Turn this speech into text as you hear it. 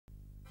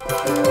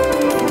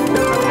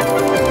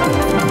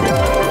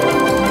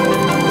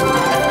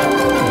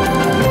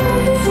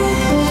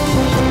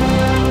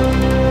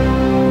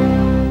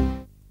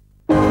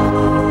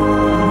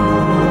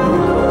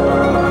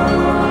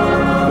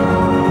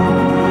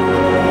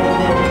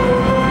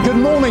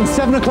morning,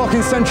 7 o'clock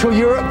in Central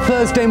Europe,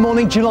 Thursday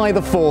morning, July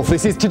the 4th.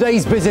 This is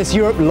today's Business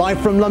Europe,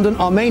 live from London.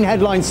 Our main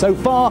headlines so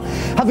far: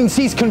 having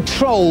seized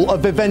control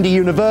of Vivendi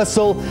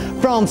Universal,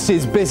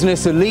 France's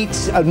business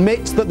elite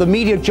admits that the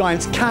media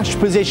giant's cash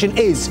position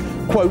is,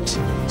 quote,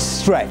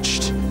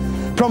 stretched.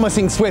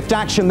 Promising swift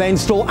action, they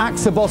install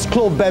AXA boss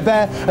Claude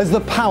Bébert as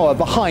the power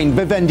behind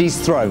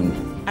Vivendi's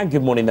throne. And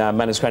good morning there,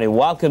 Manus, Cranny.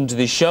 Welcome to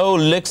the show.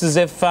 Looks as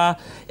if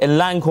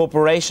Elan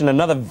Corporation,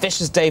 another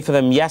vicious day for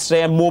them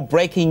yesterday, and more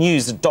breaking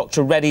news that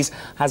Dr. Reddy's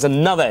has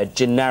another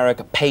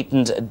generic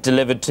patent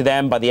delivered to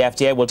them by the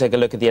FDA. We'll take a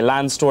look at the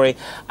Elan story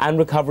and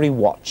Recovery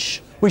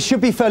Watch. We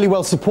should be fairly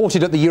well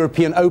supported at the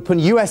European Open.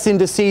 US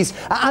indices,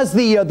 as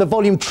the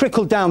volume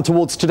trickled down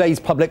towards today's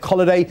public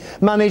holiday,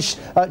 managed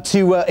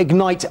to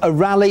ignite a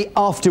rally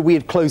after we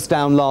had closed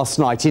down last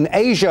night. In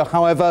Asia,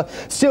 however,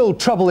 still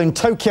trouble in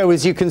Tokyo,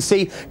 as you can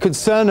see.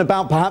 Concern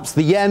about perhaps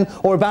the yen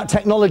or about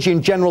technology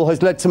in general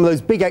has led some of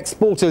those big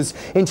exporters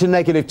into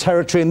negative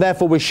territory, and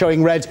therefore we're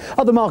showing red.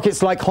 Other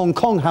markets like Hong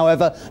Kong,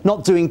 however,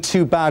 not doing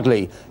too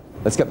badly.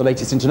 Let's get the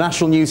latest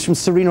international news from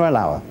Serena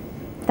Al-awa.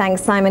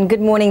 Thanks, Simon.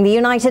 Good morning. The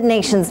United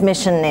Nations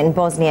mission in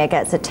Bosnia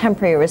gets a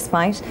temporary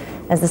respite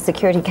as the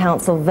Security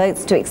Council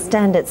votes to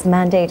extend its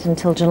mandate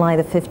until July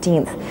the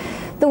 15th.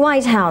 The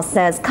White House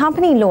says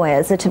company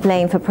lawyers are to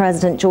blame for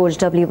President George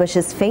W.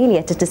 Bush's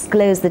failure to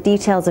disclose the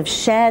details of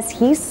shares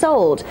he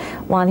sold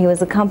while he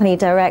was a company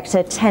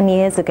director 10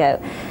 years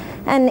ago.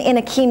 And in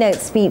a keynote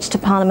speech to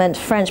Parliament,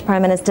 French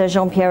Prime Minister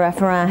Jean-Pierre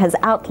Raffarin has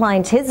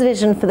outlined his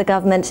vision for the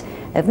government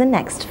over the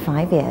next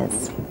 5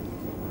 years.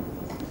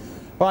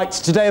 Right,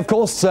 today, of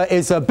course,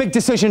 is a big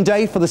decision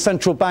day for the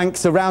central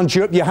banks around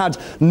Europe. You had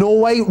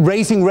Norway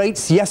raising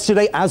rates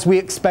yesterday, as we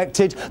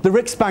expected. The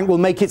Riksbank will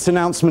make its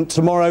announcement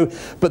tomorrow.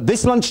 But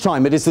this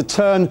lunchtime, it is the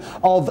turn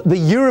of the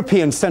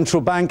European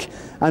Central Bank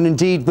and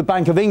indeed the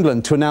Bank of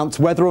England to announce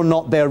whether or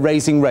not they're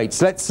raising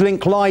rates. Let's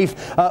link live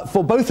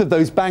for both of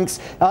those banks.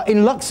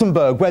 In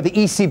Luxembourg, where the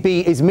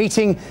ECB is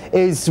meeting,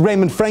 is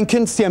Raymond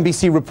Frenken,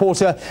 CNBC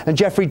reporter, and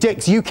Geoffrey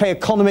Dix, UK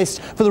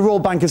economist for the Royal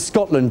Bank of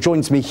Scotland,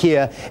 joins me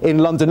here in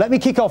London. Let me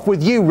kick off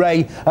with you,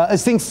 Ray.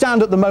 As things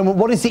stand at the moment,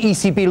 what is the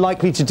ECB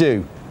likely to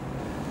do?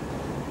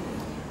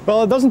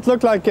 Well, it doesn't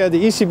look like the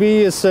ECB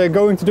is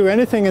going to do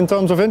anything in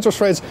terms of interest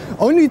rates.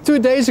 Only 2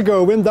 days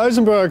ago, Wim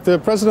Duisenberg, the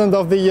president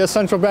of the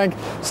central bank,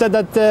 said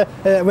that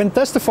when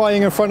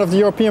testifying in front of the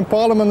European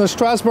Parliament in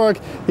Strasbourg,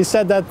 he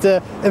said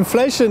that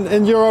inflation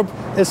in Europe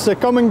is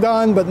coming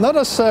down, but not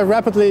as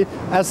rapidly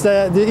as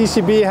the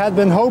ECB had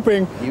been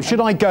hoping. Should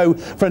I go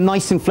for a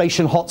nice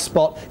inflation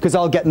hotspot because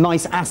I'll get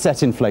nice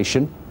asset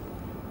inflation?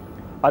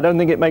 I don't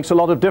think it makes a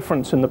lot of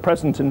difference in the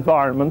present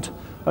environment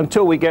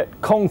until we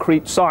get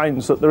concrete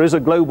signs that there is a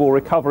global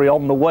recovery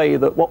on the way,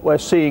 that what we're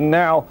seeing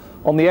now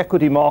on the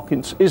equity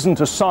markets isn't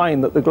a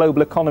sign that the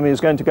global economy is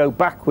going to go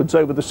backwards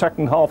over the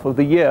second half of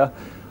the year.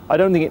 I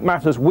don't think it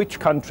matters which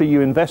country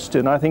you invest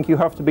in. I think you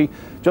have to be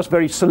just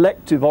very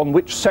selective on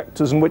which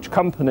sectors and which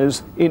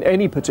companies in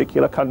any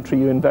particular country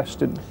you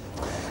invest in.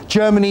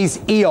 Germany's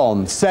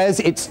E.ON says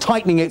it's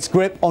tightening its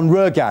grip on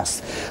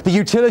Ruhrgas. The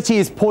utility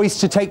is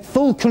poised to take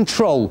full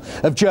control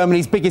of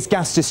Germany's biggest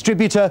gas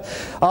distributor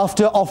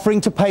after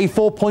offering to pay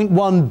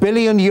 4.1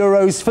 billion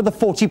euros for the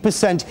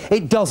 40%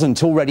 it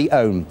doesn't already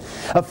own.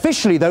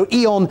 Officially, though,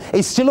 E.ON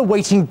is still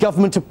awaiting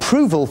government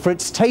approval for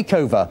its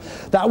takeover.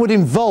 That would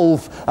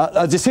involve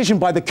a decision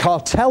by the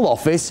cartel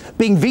office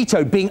being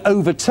vetoed, being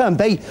overturned.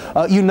 They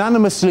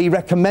unanimously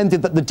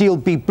recommended that the deal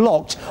be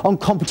blocked on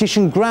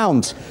competition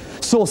grounds.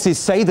 Sources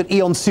say that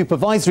E.ON's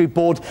supervisory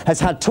board has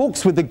had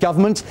talks with the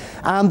government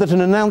and that an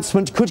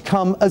announcement could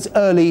come as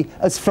early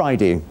as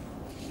Friday.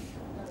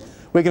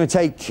 We're going to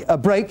take a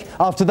break.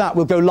 After that,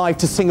 we'll go live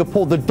to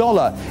Singapore. The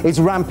dollar is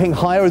ramping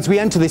higher as we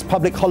enter this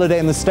public holiday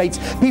in the States.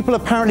 People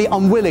apparently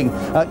unwilling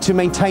to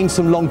maintain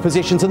some long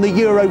positions, and the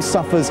euro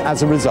suffers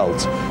as a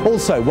result.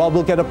 Also, while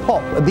we'll get a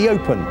pop at the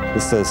Open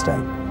this Thursday.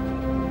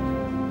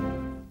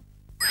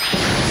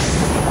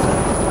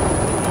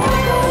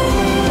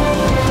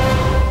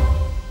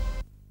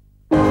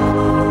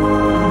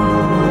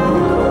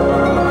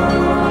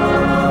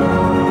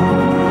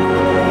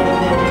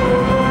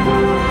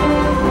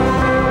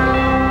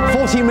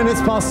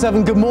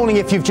 7. Good morning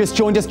if you've just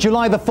joined us.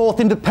 July the 4th,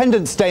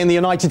 Independence Day in the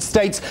United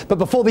States. But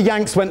before the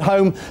Yanks went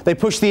home, they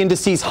pushed the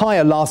indices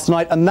higher last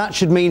night, and that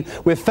should mean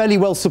we're fairly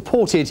well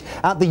supported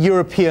at the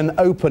European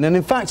Open. And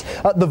in fact,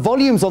 the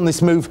volumes on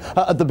this move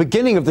at the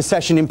beginning of the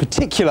session in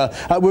particular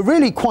were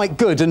really quite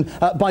good. And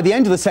by the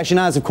end of the session,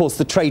 as of course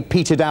the trade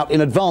petered out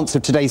in advance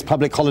of today's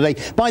public holiday,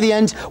 by the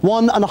end,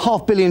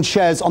 1.5 billion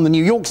shares on the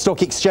New York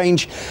Stock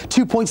Exchange,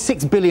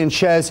 2.6 billion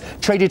shares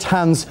traded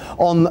hands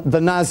on the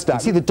Nasdaq. You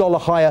see the dollar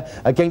higher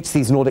against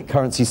these Nordic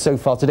currencies so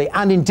far today,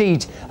 and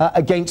indeed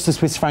against the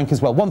Swiss franc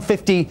as well.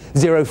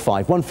 150.05,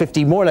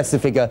 150, more or less the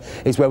figure,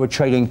 is where we're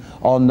trading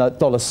on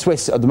dollar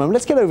Swiss at the moment.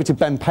 Let's get over to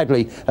Ben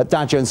Pedley at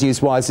Dow Jones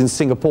Newswires in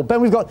Singapore.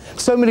 Ben, we've got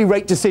so many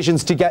rate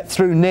decisions to get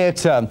through near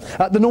term.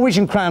 The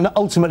Norwegian crown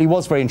ultimately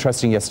was very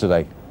interesting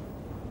yesterday.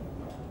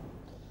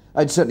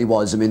 It certainly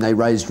was. I mean, they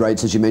raised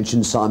rates, as you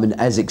mentioned, Simon,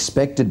 as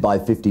expected by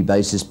 50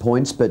 basis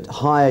points, but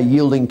higher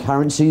yielding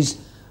currencies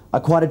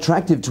are quite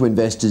attractive to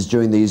investors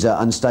during these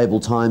unstable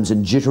times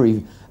and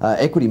jittery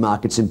equity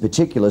markets in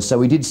particular. So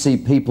we did see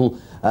people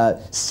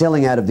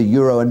selling out of the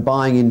euro and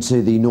buying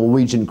into the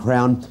Norwegian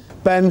crown.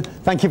 Ben,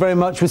 thank you very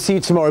much. We'll see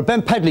you tomorrow.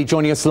 Ben Pedley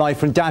joining us live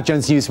from Dow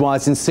Jones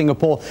Newswires in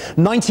Singapore.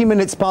 90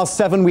 minutes past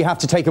 7. We have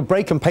to take a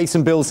break and pay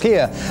some bills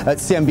here at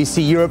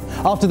CNBC Europe.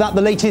 After that,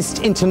 the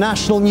latest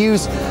international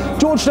news.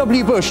 George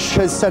W. Bush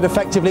has said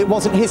effectively it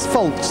wasn't his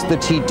fault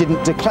that he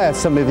didn't declare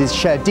some of his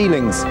share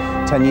dealings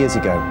 10 years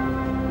ago.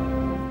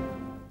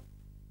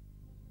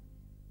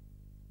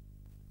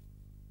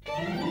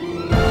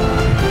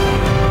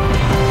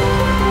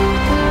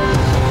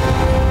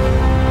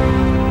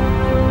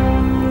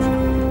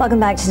 Welcome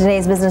back to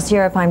today's Business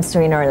Europe. I'm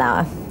Serena.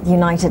 Al-awa. The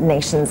United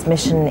Nations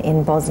mission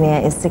in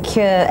Bosnia is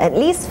secure, at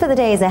least for the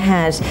days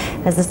ahead,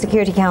 as the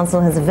Security Council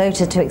has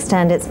voted to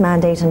extend its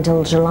mandate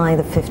until July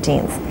the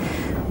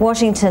 15th.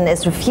 Washington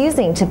is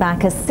refusing to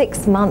back a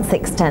 6-month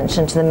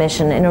extension to the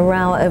mission in a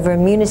row over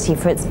immunity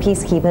for its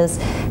peacekeepers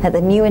at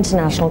the new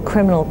International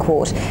Criminal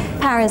Court.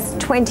 Paris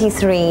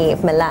 23,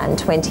 Milan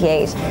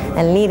 28,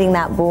 and leading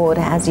that board,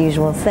 as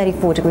usual,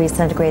 34 degrees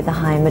centigrade, the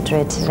high in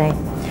Madrid today.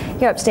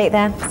 You're up to date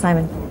there,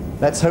 Simon.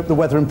 Let's hope the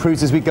weather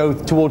improves as we go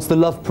towards the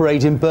Love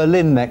Parade in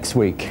Berlin next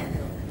week.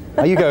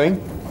 Are you going?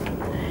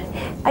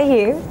 Are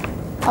you?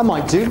 I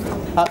might do.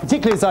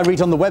 Particularly as I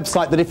read on the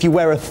website that if you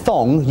wear a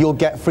thong, you'll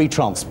get free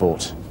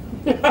transport.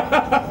 Let's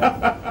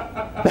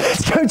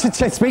go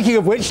to, speaking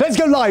of which, let's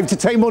go live to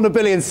Teymoor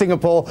Nabili in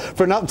Singapore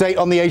for an update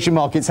on the Asian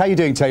markets. How are you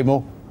doing,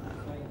 Teymoor?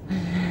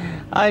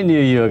 I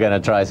knew you were going to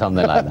try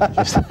something like that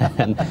just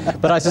then.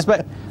 But I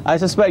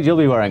suspect you'll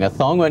be wearing a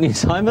thong, won't you,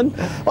 Simon?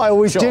 I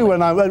always do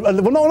when I'm, well,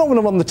 not when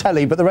I'm on the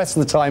telly, but the rest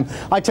of the time,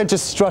 I tend to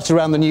strut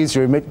around the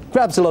newsroom. It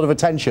grabs a lot of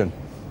attention.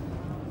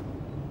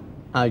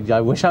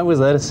 I wish I was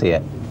there to see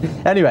it.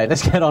 Anyway,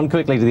 let's get on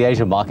quickly to the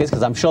Asian markets,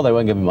 because I'm sure they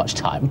won't give me much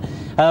time.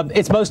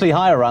 It's mostly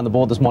higher around the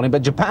board this morning,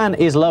 but Japan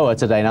is lower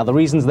today. Now, the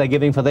reasons they're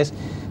giving for this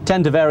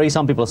tend to vary.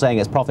 Some people are saying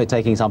it's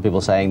profit-taking, some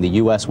people saying the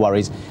US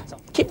worries.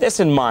 Keep this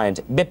in mind.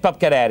 Bipap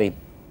Carreri.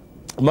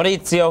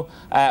 Maurizio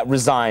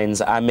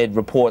resigns amid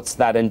reports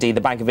that indeed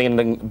the Bank of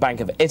England, Bank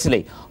of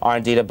Italy are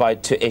indeed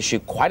about to issue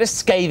quite a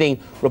scathing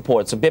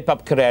report. So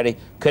Bipap Carreri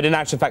could in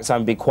actual fact,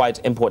 Simon, be quite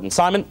important.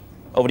 Simon,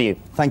 over to you.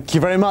 Thank you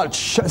very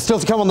much. Still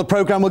to come on the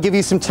programme, we'll give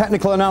you some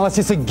technical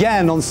analysis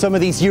again on some of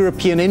these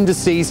European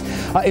indices.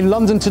 In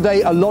London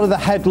today, a lot of the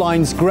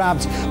headlines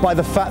grabbed by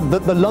the fact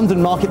that the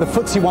London market, the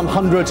FTSE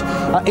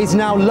 100, is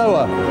now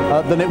lower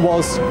than it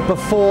was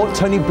before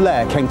Tony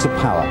Blair came to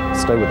power.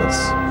 Stay with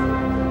us.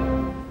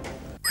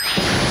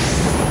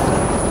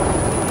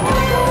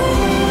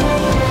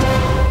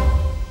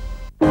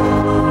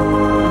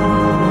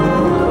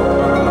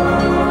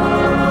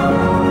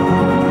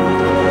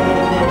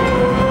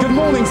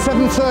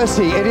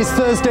 It is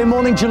Thursday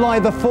morning, July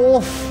the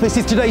 4th. This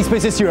is today's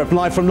Business Europe,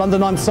 live from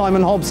London. I'm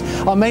Simon Hobbs.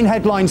 Our main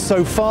headlines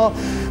so far: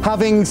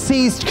 having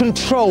seized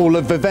control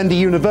of Vivendi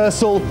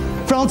Universal,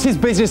 France's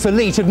business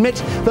elite admit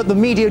that the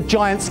media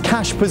giant's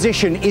cash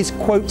position is,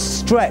 quote,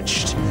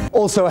 stretched.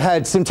 Also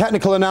ahead, some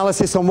technical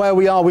analysis on where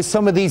we are with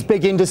some of these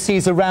big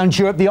indices around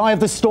Europe. The eye of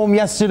the storm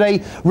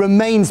yesterday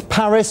remains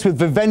Paris with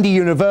Vivendi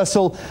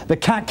Universal. The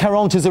CAC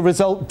 40 as a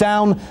result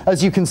down,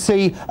 as you can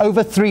see,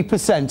 over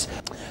 3%.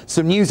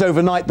 Some news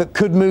overnight that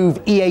could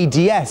move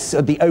EADS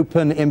at the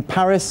open in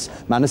Paris.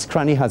 Manus,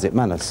 Cranny has it.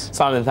 Manus.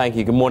 Simon, thank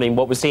you. Good morning.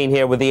 What we're seeing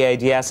here with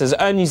EADS is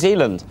Air New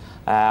Zealand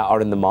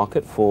are in the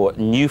market for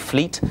new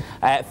fleet.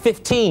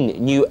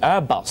 15 new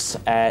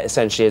Airbus,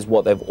 essentially, is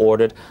what they've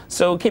ordered.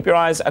 So keep your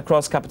eyes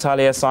across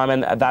Capitalia,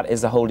 Simon. That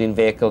is the holding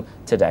vehicle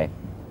today.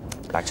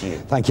 Back to you.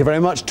 Thank you very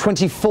much.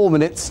 24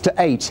 minutes to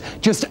 8.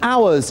 Just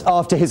hours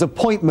after his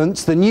appointment,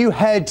 the new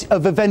head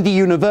of Vivendi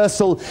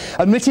Universal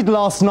admitted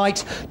last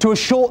night to a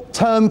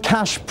short-term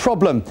cash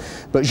problem.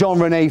 But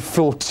Jean-René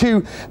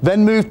Fortu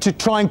then moved to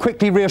try and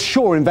quickly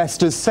reassure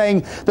investors,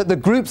 saying that the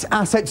group's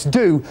assets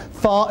do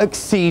far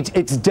exceed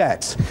its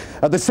debt.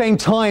 At the same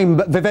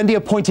time, Vivendi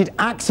appointed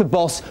AXA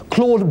boss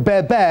Claude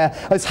Berbère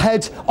as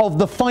head of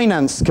the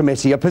Finance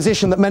Committee, a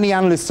position that many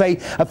analysts say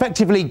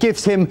effectively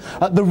gives him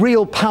the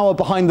real power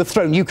behind the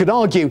throne. You could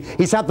argue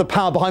he's had the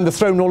power behind the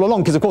throne all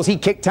along, because of course he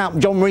kicked out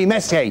Jean-Marie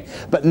Messier,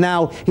 but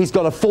now he's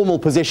got a formal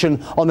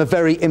position on a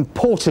very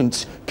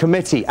important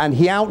committee, and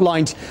he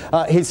outlined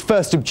his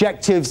first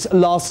objectives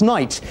last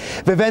night.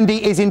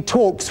 Vivendi is in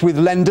talks with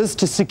lenders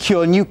to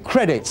secure new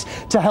credit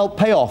to help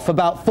pay off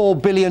about 4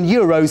 billion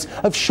euros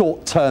of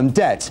short-term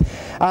debt.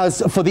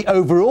 As for the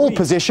overall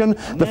position,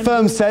 the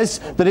firm says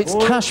that its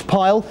cash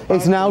pile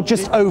is now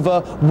just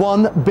over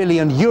 1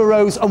 billion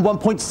euros and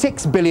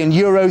 1.6 billion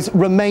euros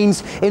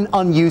remains in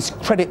unused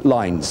credit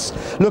lines.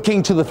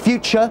 Looking to the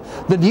future,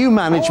 the new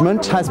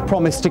management has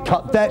promised to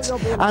cut debt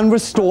and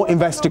restore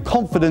investor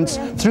confidence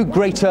through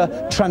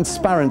greater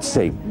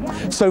transparency.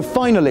 So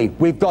finally,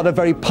 we've got a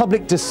very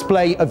public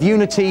display of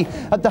unity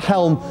at the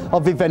helm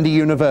of Vivendi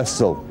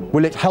Universal.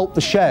 Will it help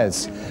the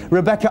shares?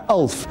 Rebecca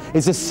Ulph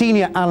is a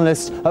senior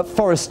analyst at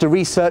Forrester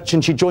Research,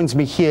 and she joins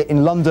me here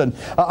in London.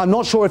 I'm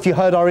not sure if you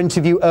heard our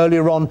interview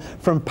earlier on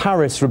from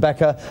Paris,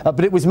 Rebecca,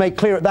 but it was made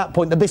clear at that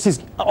point that this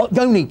is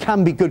only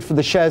can be good for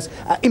the shares,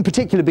 in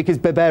particular because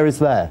Bébert is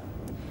there.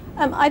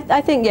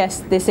 I think,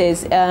 yes, this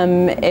is,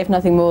 if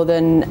nothing more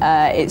than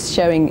it's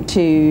showing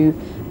to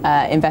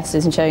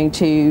investors and showing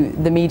to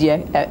the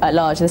media at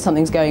large that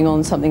something's going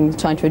on, something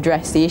trying to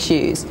address the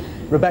issues.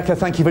 Rebecca,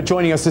 thank you for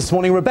joining us this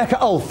morning. Rebecca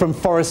Ulph from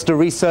Forrester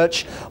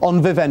Research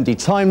on Vivendi.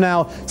 Time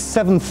now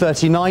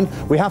 7:39.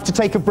 We have to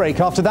take a break.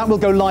 After that, we'll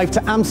go live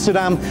to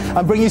Amsterdam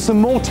and bring you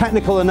some more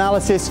technical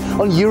analysis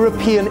on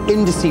European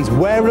indices.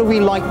 Where are we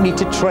likely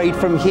to trade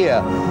from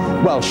here?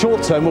 Well,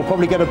 short term, we'll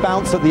probably get a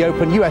bounce at the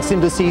open. US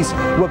indices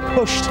were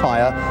pushed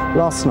higher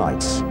last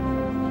night.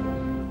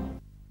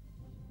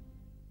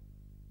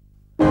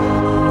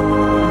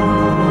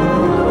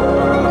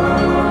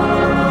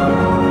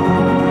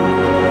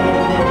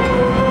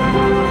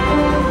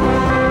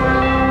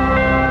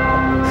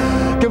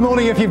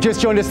 If you've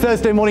just joined us,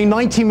 Thursday morning,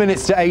 90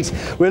 minutes to 8.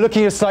 We're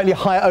looking at a slightly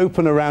higher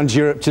open around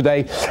Europe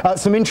today.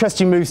 Some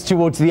interesting moves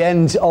towards the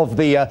end of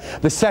the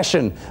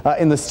session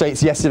in the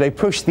States yesterday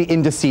pushed the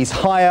indices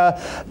higher.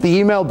 The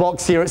email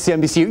box here at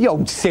CNBC, you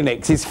old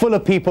cynics, is full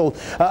of people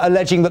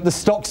alleging that the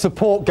stock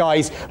support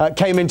guys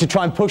came in to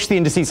try and push the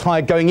indices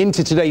higher going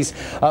into today's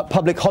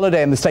public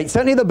holiday in the States.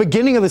 Certainly at the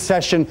beginning of the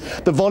session,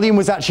 the volume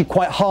was actually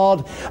quite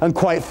hard and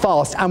quite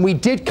fast. And we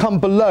did come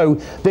below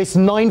this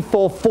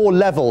 944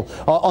 level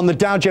on the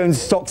Dow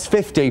Jones Stocks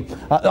 50,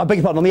 I beg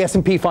your pardon, on the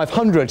S&P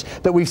 500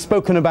 that we've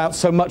spoken about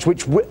so much,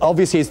 which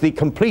obviously is the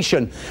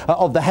completion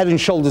of the Head and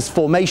Shoulders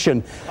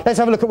formation. Let's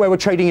have a look at where we're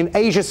trading in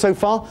Asia so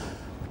far.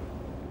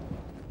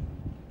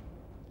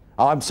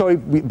 I'm sorry,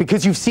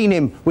 because you've seen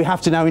him, we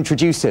have to now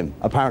introduce him,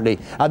 apparently.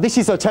 This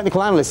is a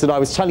technical analyst that I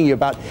was telling you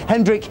about.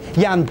 Hendrik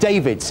Jan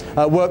Davids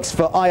works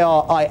for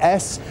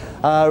IRIS.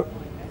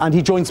 And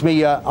he joins me,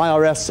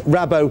 IRS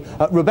Rabo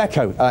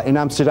Rebecca in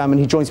Amsterdam, and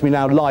he joins me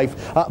now live,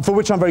 for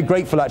which I'm very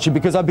grateful, actually,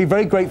 because I'd be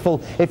very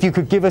grateful if you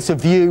could give us a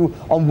view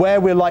on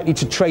where we're likely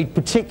to trade,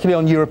 particularly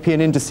on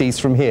European indices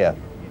from here.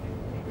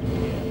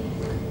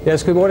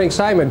 Yes, good morning,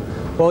 Simon.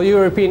 Well,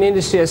 European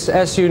indices,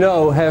 as you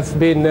know, have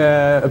been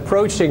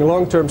approaching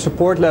long-term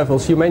support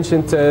levels. You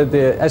mentioned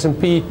the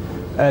S&P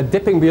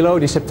dipping below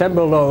the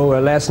September low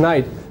last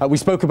night. We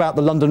spoke about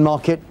the London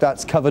market.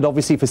 That's covered,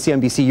 obviously, for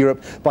CNBC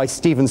Europe by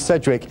Stephen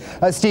Sedgwick.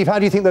 Steve, how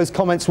do you think those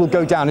comments will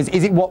go down? Is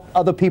it what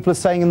other people are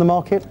saying in the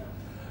market?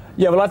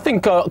 Yeah, well, I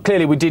think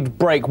clearly we did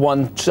break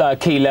one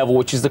key level,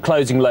 which is the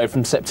closing low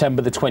from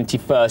September the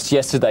 21st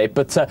yesterday.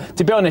 But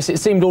to be honest, it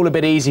seemed all a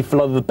bit easy for a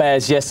lot of the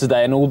bears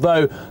yesterday. And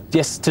although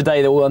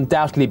yesterday there will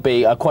undoubtedly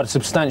be quite a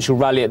substantial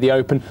rally at the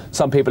open,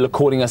 some people are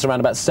calling us around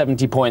about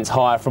 70 points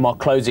higher from our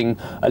closing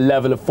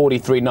level of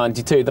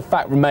 43.92. The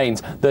fact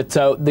remains that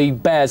the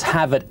bears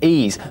have at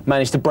ease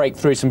managed to break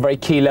through some very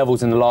key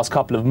levels in the last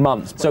couple of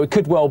months. So it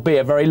could well be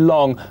a very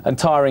long and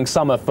tiring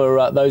summer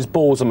for those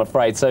bulls, I'm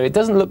afraid. So it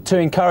doesn't look too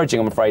encouraging,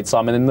 I'm afraid,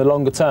 Simon, in the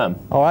longer term.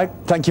 All right,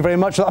 thank you very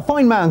much. A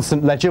fine man,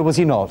 St Ledger, was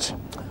he not?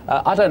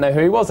 I don't know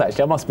who he was,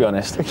 actually, I must be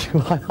honest.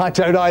 I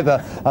don't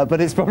either, but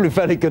it's probably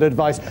very good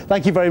advice.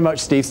 Thank you very much,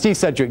 Steve. Steve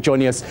Sedgwick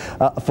joining us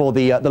for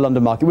the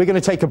London market. We're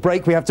going to take a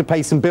break. We have to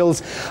pay some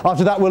bills.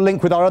 After that, we'll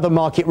link with our other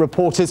market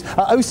reporters.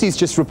 OC's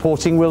just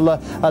reporting. We'll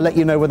let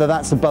you know whether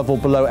that's above or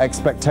below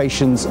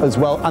expectations as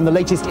well. And the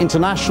latest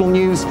international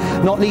news,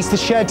 not least the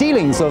share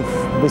dealings of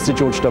Mr.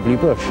 George W.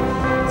 Bush.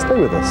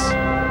 Stay with us.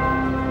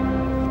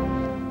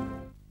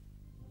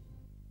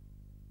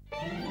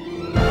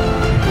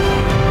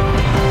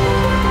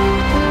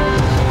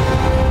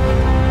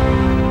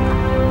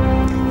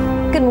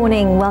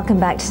 Welcome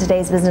back to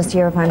today's Business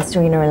Europe. I'm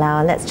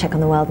Serena. Let's check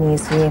on the world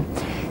news for you.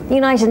 The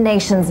United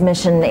Nations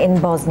mission in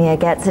Bosnia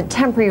gets a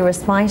temporary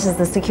respite as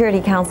the Security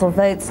Council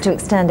votes to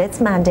extend its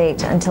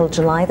mandate until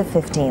July the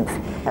 15th.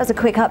 That was a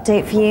quick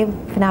update for you.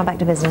 For now, back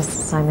to business,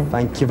 Simon.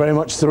 Thank you very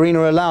much,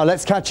 Serena.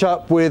 Let's catch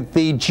up with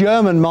the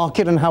German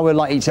market and how we're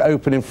likely to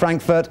open in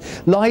Frankfurt.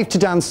 Live to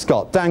Dan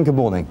Scott. Dan, good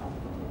morning.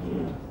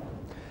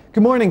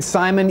 Good morning,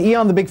 Simon.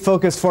 E.ON, the big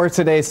focus for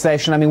today's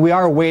session. I mean, we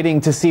are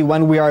waiting to see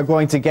when we are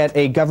going to get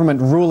a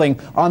government ruling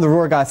on the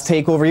Ruhrgas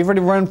takeover. You've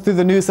already run through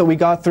the news that we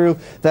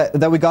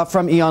got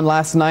from E.ON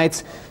last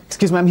night.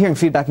 Excuse me, I'm hearing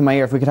feedback in my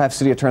ear. If we could have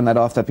studio turn that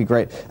off, that'd be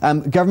great.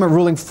 Government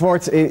ruling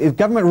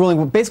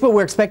basically what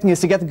we're expecting is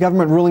to get the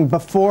government ruling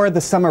before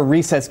the summer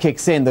recess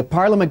kicks in. The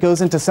Parliament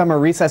goes into summer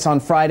recess on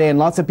Friday, and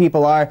lots of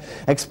people are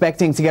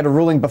expecting to get a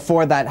ruling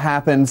before that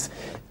happens.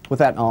 With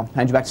that, I'll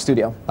hand you back to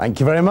studio. Thank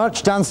you very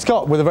much. Dan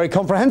Scott with a very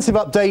comprehensive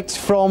update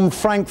from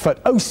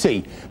Frankfurt.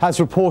 OC has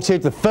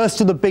reported the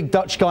first of the big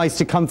Dutch guys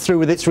to come through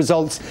with its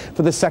results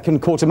for the second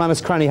quarter. Manus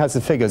Cranny has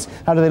the figures.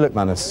 How do they look,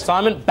 Manus?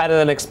 Simon, better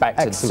than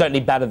expected. Excellent. Certainly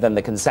better than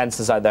the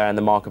consensus out there in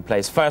the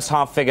marketplace. First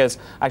half figures,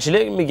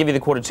 actually, let me give you the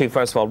quarter two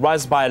first of all.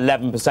 Rises by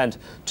 11%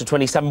 to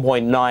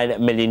 27.9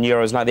 million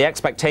euros. Now, the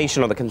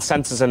expectation or the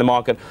consensus in the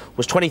market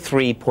was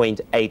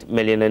 23.8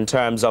 million in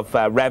terms of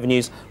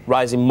revenues,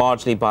 rising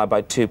marginally by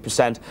about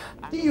 2%.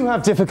 Do you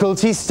have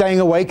difficulty staying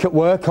awake at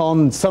work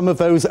on some of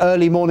those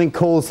early morning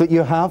calls that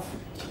you have?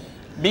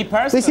 Me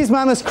personally? This is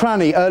Manus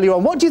Cranny earlier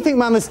on. What do you think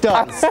Manus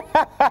does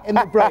in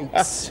the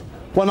breaks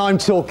when I'm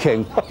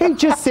talking? He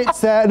just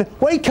sits there and,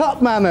 wake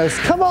up, Manus.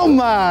 Come on,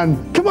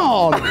 man. Come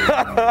on.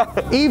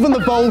 Even the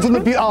bold and the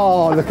beautiful.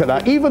 Oh, look at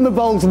that. Even the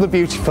bold and the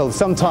beautiful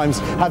sometimes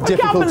have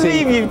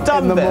difficulty in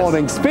the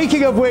morning.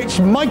 Speaking of which,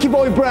 Mikey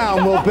Boy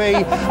Brown will be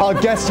our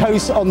guest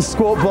host on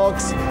Squawk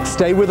Box.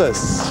 Stay with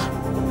us.